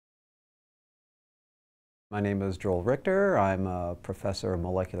My name is Richter. I'm a professor of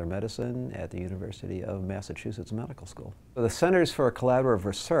molecular medicine at the University of Massachusetts Medical School. The Centers for Collaborative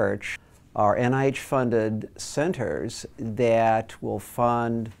Research are NIH-funded centers that will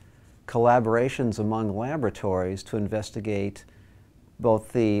fund collaborations among laboratories to investigate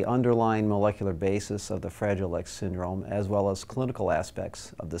both the underlying molecular basis of the Fragile X syndrome as well as clinical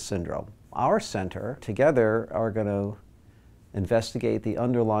aspects of the syndrome. Our center together are going to investigate the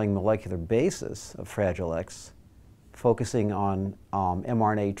underlying molecular basis of Fragile X, focusing on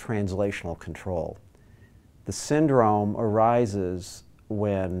mRNA translational control. The syndrome arises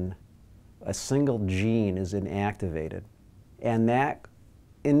when a single gene is inactivated, and that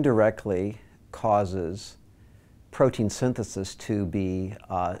indirectly causes protein synthesis to be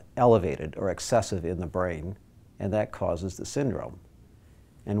elevated or excessive in the brain, and that causes the syndrome.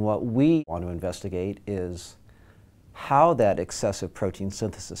 And what we want to investigate is how that excessive protein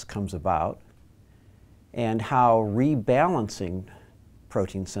synthesis comes about and how rebalancing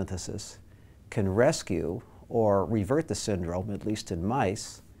protein synthesis can rescue or revert the syndrome, at least in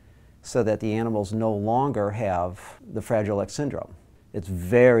mice, so that the animals no longer have the Fragile X syndrome. It's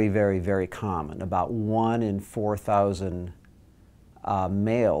very, very, very common. About 1 in 4,000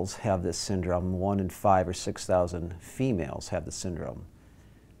 males have this syndrome. 1 in 5 or 6,000 females have the syndrome.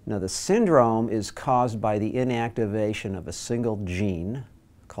 Now, the syndrome is caused by the inactivation of a single gene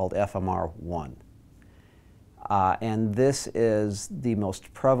called FMR1. And this is the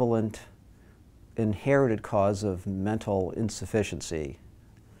most prevalent inherited cause of mental insufficiency.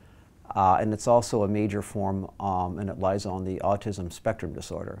 And it's also a major form, and it lies on the autism spectrum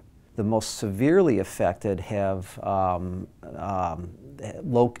disorder. The most severely affected have low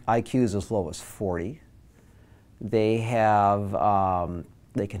IQs as low as 40.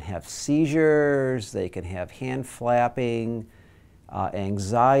 They can have seizures, they can have hand flapping,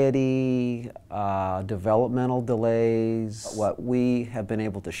 anxiety, developmental delays. What we have been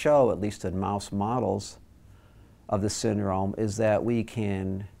able to show, at least in mouse models of the syndrome, is that we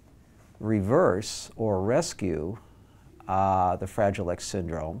can reverse or rescue the Fragile X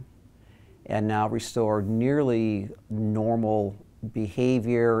syndrome and now restore nearly normal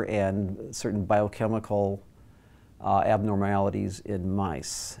behavior and certain biochemical abnormalities in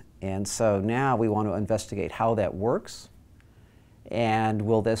mice. And so now we want to investigate how that works, and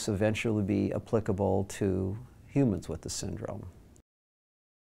will this eventually be applicable to humans with the syndrome.